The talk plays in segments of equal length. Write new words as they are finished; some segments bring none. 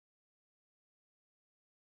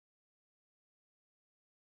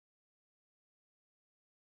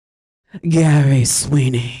Gary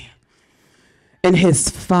Sweeney. In his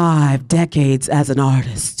 5 decades as an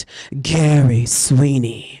artist, Gary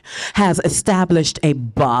Sweeney has established a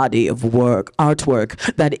body of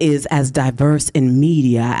artwork that is as diverse in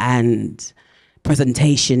media and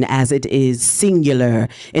presentation as it is singular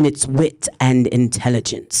in its wit and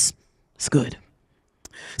intelligence. It's good.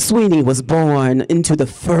 Sweeney was born into the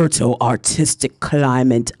fertile artistic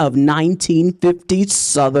climate of 1950s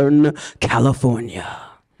Southern California.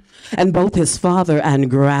 And both his father and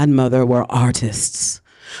grandmother were artists.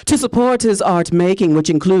 To support his art making, which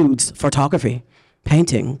includes photography,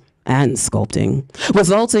 painting, and sculpting,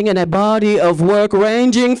 resulting in a body of work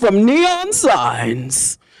ranging from neon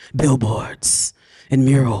signs, billboards, and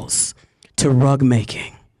murals to rug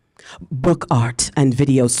making, book art, and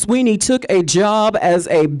video. Sweeney took a job as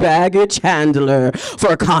a baggage handler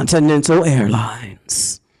for Continental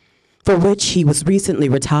Airlines, for which he was recently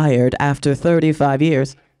retired after 35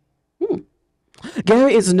 years.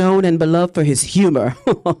 Gary is known and beloved for his humor,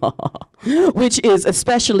 which is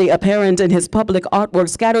especially apparent in his public artwork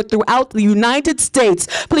scattered throughout the United States.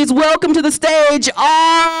 Please welcome to the stage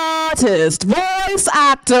artist, voice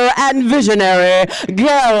actor, and visionary,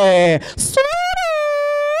 Gary Sweeney.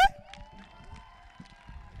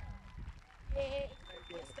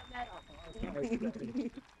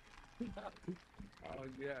 Oh,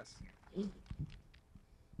 yes.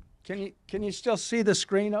 Can you still see the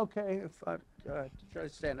screen okay? If I try to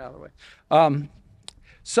stand out of the way.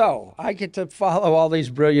 So I get to follow all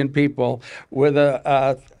these brilliant people with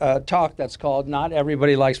a talk that's called "Not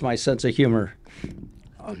Everybody Likes My Sense of Humor."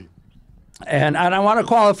 And I want to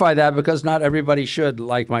qualify that because not everybody should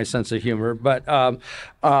like my sense of humor. But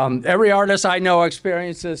every artist I know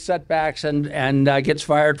experiences setbacks and gets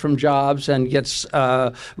fired from jobs and gets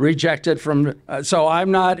rejected from. So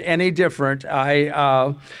I'm not any different.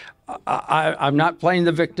 I'm not playing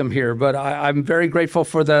the victim here, but I'm very grateful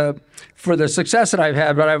for the success that I've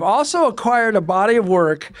had. But I've also acquired a body of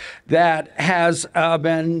work that has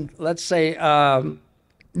been, let's say,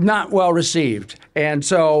 not well received. And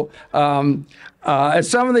so at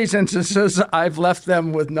some of these instances, I've left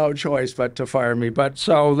them with no choice but to fire me. But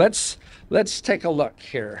so let's take a look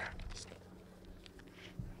here.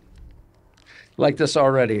 Like this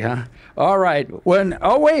already, huh? All right.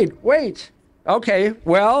 Wait. Okay,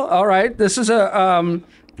 well, all right. This is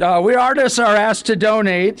we artists are asked to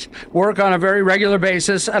donate work on a very regular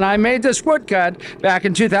basis, and I made this woodcut back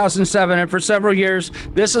in 2007, and for several years,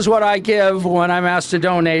 this is what I give when I'm asked to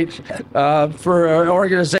donate for an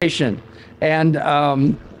organization. And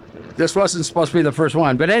this wasn't supposed to be the first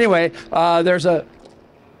one, but anyway, there's a.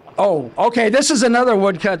 Oh, okay. This is another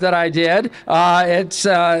woodcut that I did. It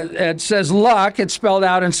says luck. It's spelled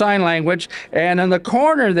out in sign language. And in the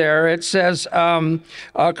corner there, it says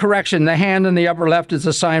correction. The hand in the upper left is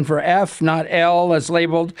a sign for F, not L, as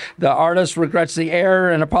labeled. The artist regrets the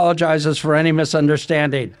error and apologizes for any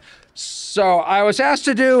misunderstanding. So I was asked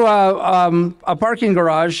to do a parking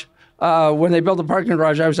garage. When they built the parking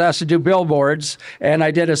garage, I was asked to do billboards, and I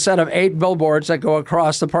did a set of 8 billboards that go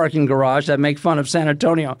across the parking garage that make fun of San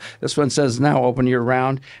Antonio. This one says now open year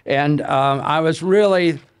round, and I was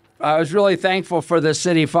really thankful for the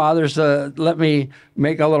city fathers to let me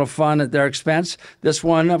make a little fun at their expense. This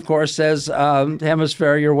one, of course, says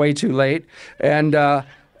hemisphere, you're way too late, and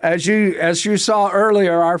as you saw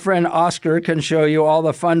earlier, our friend Oscar can show you all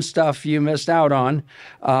the fun stuff you missed out on,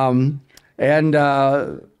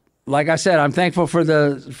 like I said, I'm thankful for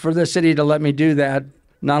the city to let me do that.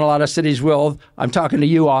 Not a lot of cities will. I'm talking to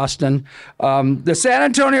you, Austin. The San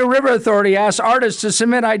Antonio River Authority asked artists to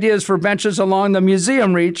submit ideas for benches along the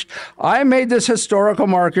museum reach. I made this historical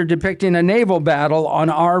marker depicting a naval battle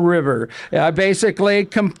on our river. I basically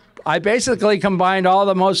combined all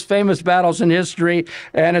the most famous battles in history,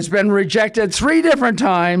 and it's been rejected 3 different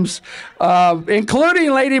times,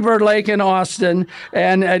 including Lady Bird Lake in Austin.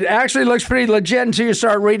 And it actually looks pretty legit until you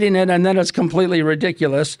start reading it, and then it's completely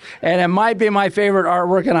ridiculous. And it might be my favorite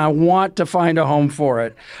artwork, and I want to find a home for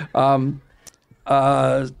it.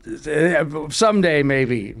 Someday,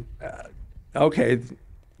 maybe. Okay,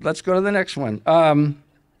 let's go to the next one.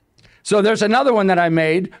 So there's another one that I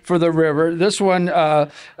made for the river. This one,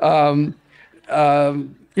 here's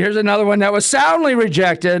another one that was soundly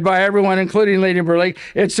rejected by everyone, including Lady Burley.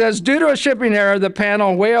 It says, due to a shipping error, the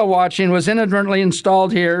panel whale watching was inadvertently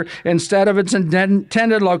installed here instead of its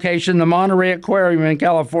intended location, the Monterey Aquarium in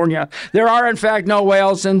California. There are, in fact, no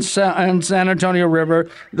whales in San Antonio River.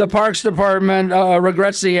 The Parks Department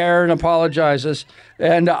regrets the error and apologizes.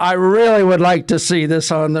 And I really would like to see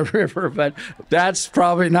this on the river, but that's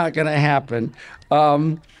probably not going to happen.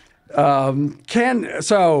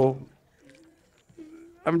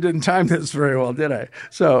 didn't time this very well, did I?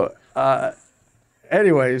 So,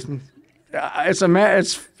 anyways, it's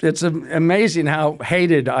amazing how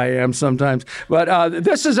hated I am sometimes. But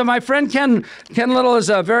this is my friend Ken. Ken Little is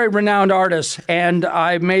a very renowned artist, and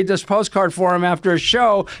I made this postcard for him after a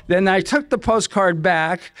show. Then I took the postcard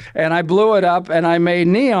back and I blew it up and I made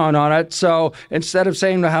neon on it. So instead of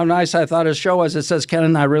saying how nice I thought his show was, it says,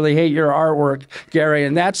 "Ken, I really hate your artwork, Gary."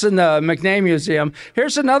 And that's in the McNay Museum.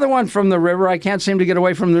 Here's another one from the river. I can't seem to get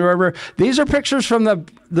away from the river. These are pictures from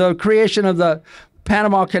the creation of the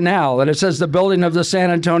Panama Canal, and it says the building of the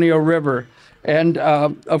San Antonio River. And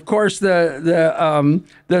of course, the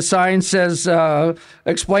sign says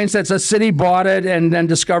explains that the city bought it and then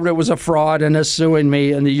discovered it was a fraud and is suing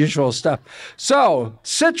me and the usual stuff. So,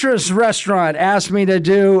 Citrus Restaurant asked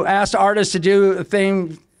artists to do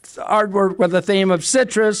artwork with the theme of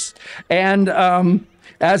citrus, and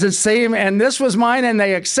as its theme, and this was mine, and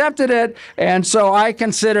they accepted it, and so I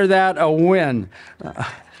consider that a win.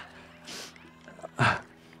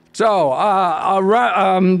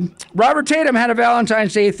 Robert Tatum had a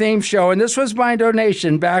Valentine's Day themed show, and this was my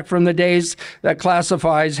donation back from the days that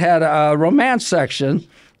Classifieds had a romance section.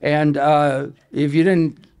 And if you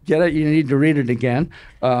didn't get it, you need to read it again.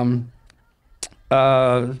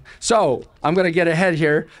 So I'm going to get ahead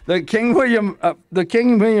here. The King William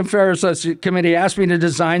Ferris Committee asked me to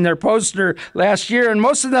design their poster last year, and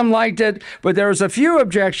most of them liked it, but there was a few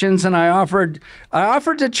objections, and I offered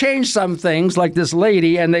to change some things, like this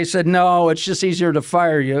lady, and they said, no, it's just easier to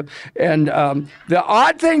fire you. And the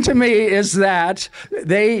odd thing to me is that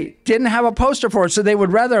they didn't have a poster for it, so they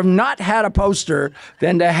would rather have not had a poster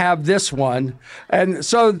than to have this one. And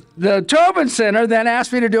so the Tobin Center then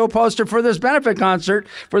asked me to do a poster for this benefit concert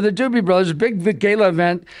for the Doobie Brothers, a big gala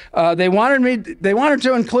event. They wanted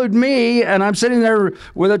to include me, and I'm sitting there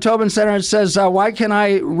with a Tobin Center, and it says, why can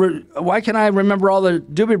I remember all the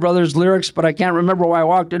Doobie Brothers lyrics, but I can't remember why I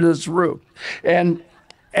walked into this room? And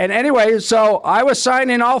anyway, so I was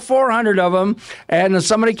signing all 400 of them, and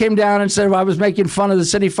somebody came down and said I was making fun of the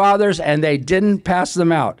city fathers, and they didn't pass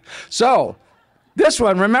them out. So this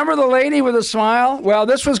one, remember the lady with a smile? Well,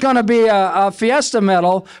 this was going to be a Fiesta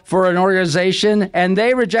medal for an organization, and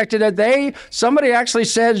they rejected it. Somebody actually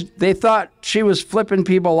said they thought she was flipping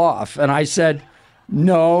people off, and I said,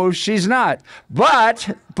 no, she's not. But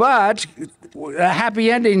a happy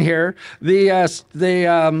ending here. The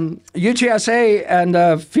UTSA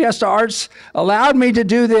and Fiesta Arts allowed me to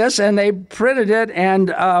do this, and they printed it.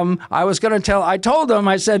 And I told them,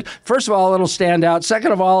 I said, first of all, it'll stand out.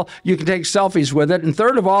 Second of all, you can take selfies with it. And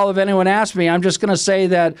third of all, if anyone asks me, I'm just going to say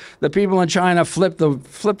that the people in China flipped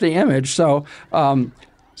the image. So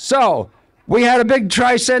we had a big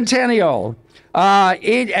tricentennial.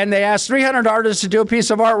 And they asked 300 artists to do a piece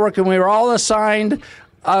of artwork, and we were all assigned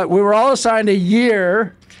a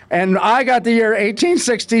year, and I got the year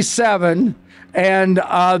 1867, and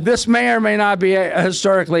this may or may not be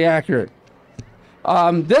historically accurate.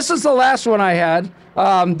 This is the last one I had.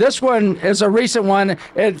 This one is a recent one.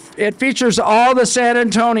 It features all the San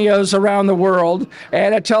Antonios around the world,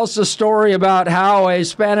 and it tells the story about how a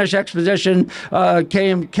Spanish expedition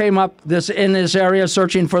came up in this area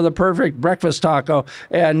searching for the perfect breakfast taco,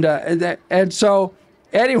 and so.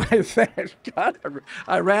 Anyway, thank God,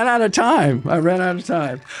 I ran out of time.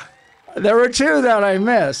 There were two that I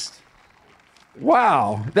missed.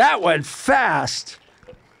 Wow, that went fast.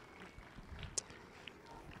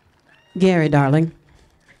 Gary, darling.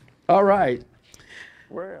 All right.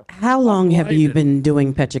 How long have you been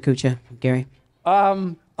doing PechaKucha, Gary?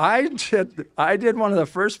 I did one of the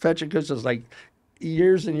first PechaKuchas like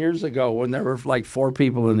years and years ago when there were like 4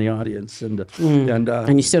 people in the audience, and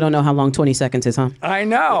you still don't know how long 20 seconds is, huh? I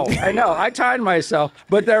know. I timed myself,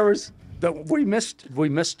 but we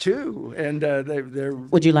missed 2, and they're.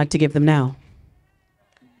 Would you like to give them now?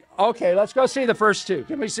 Okay, let's go see the first 2.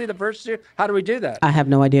 Can we see the first 2? How do we do that? I have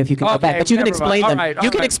no idea if you can go back, but you can explain them.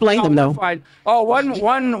 You can explain them, though. Fine. Oh, one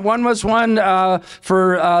was one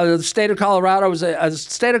for the state of Colorado. It was the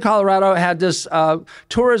state of Colorado had this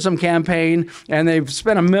tourism campaign, and they've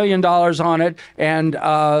spent $1 million on it, and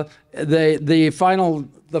the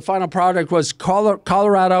final product was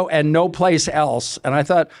Colorado and no place else. And I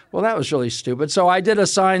thought, well, that was really stupid. So I did a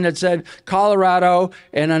sign that said Colorado,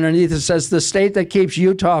 and underneath it says the state that keeps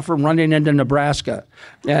Utah from running into Nebraska.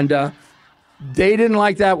 And they didn't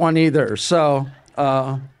like that one either. So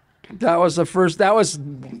that was the first. That was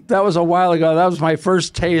a while ago. That was my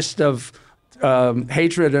first taste of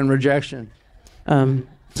hatred and rejection. 2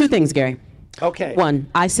 things, Gary. Okay. 1,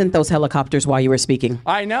 I sent those helicopters while you were speaking.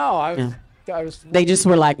 I know. They just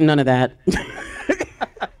were like, none of that.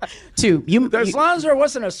 To As long as there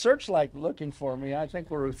wasn't a searchlight looking for me, I think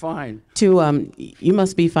we're fine. you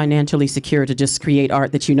must be financially secure to just create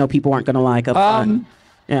art that you know people aren't going to like up front.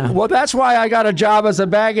 Yeah. Well, that's why I got a job as a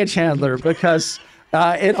baggage handler, because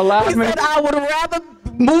it allowed me. Said I would rather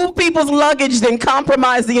move people's luggage than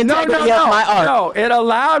compromise the integrity of my art. No, it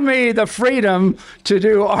allowed me the freedom to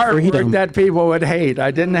do artwork that people would hate.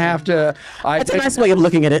 I didn't have to. That's a nice way of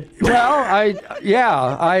looking at it. Well, I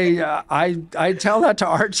tell that to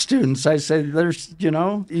art students. I say,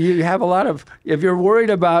 you have a lot of. If you're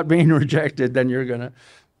worried about being rejected, then you're gonna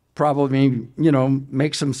probably,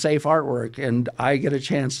 make some safe artwork, and I get a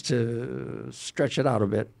chance to stretch it out a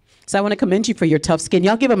bit. So I want to commend you for your tough skin.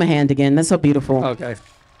 Y'all give him a hand again. That's so beautiful. Okay.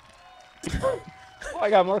 I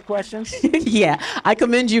got more questions. Yeah, I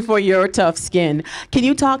commend you for your tough skin. Can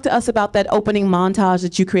you talk to us about that opening montage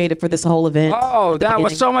that you created for this whole event? Oh, that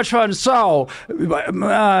was so much fun. So,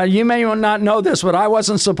 you may not know this, but I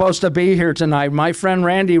wasn't supposed to be here tonight. My friend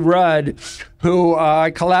Randy Rudd, who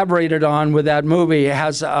I collaborated on with that movie,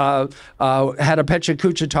 has had a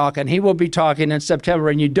PechaKucha talk, and he will be talking in September,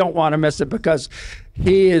 and you don't want to miss it because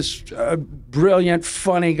he is a brilliant,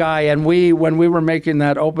 funny guy. And when we were making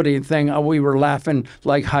that opening thing, we were laughing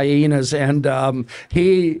like hyenas. And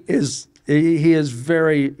he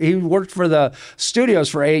worked for the studios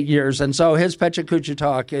for 8 years, and so his PechaKucha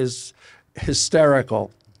talk is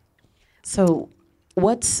hysterical. So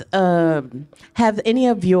what's have any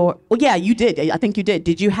of your you did. I think you did.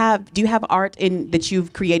 Do you have art that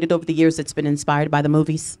you've created over the years that's been inspired by the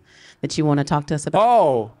movies that you want to talk to us about?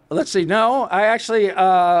 Oh, let's see. No, I actually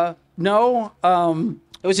no.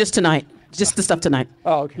 It was just tonight. Just the stuff tonight.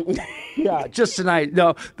 Oh, okay. Yeah, just tonight.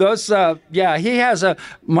 No, those. He has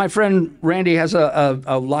my friend Randy has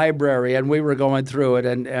a library, and we were going through it,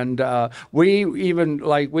 and we even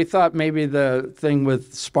we thought maybe the thing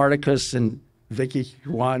with Spartacus and Vicky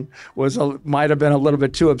Juan might have been a little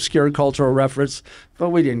bit too obscure cultural reference,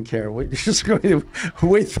 but we didn't care. We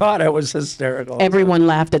thought it was hysterical. Everyone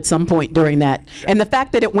laughed at some point during that, and the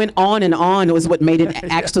fact that it went on and on was what made it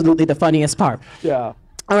absolutely the funniest part. Yeah.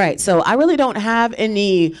 All right, so I really don't have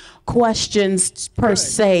any questions per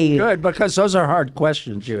se. Good, because those are hard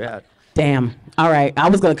questions you had. Damn. All right. I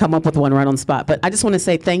was going to come up with one right on the spot, but I just want to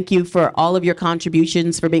say thank you for all of your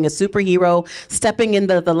contributions, for being a superhero, stepping in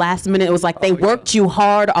the last minute. It was like they worked you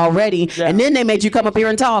hard already, and then they made you come up here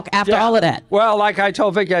and talk after all of that. Well, like I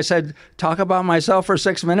told Vicky, I said, talk about myself for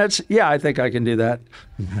 6 minutes. Yeah, I think I can do that.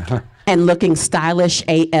 And looking stylish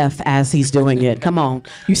AF as he's doing it. Come on.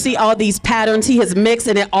 You see all these patterns he has mixed,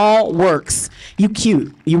 and it all works. You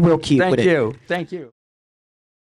cute. You real cute with it. Thank you.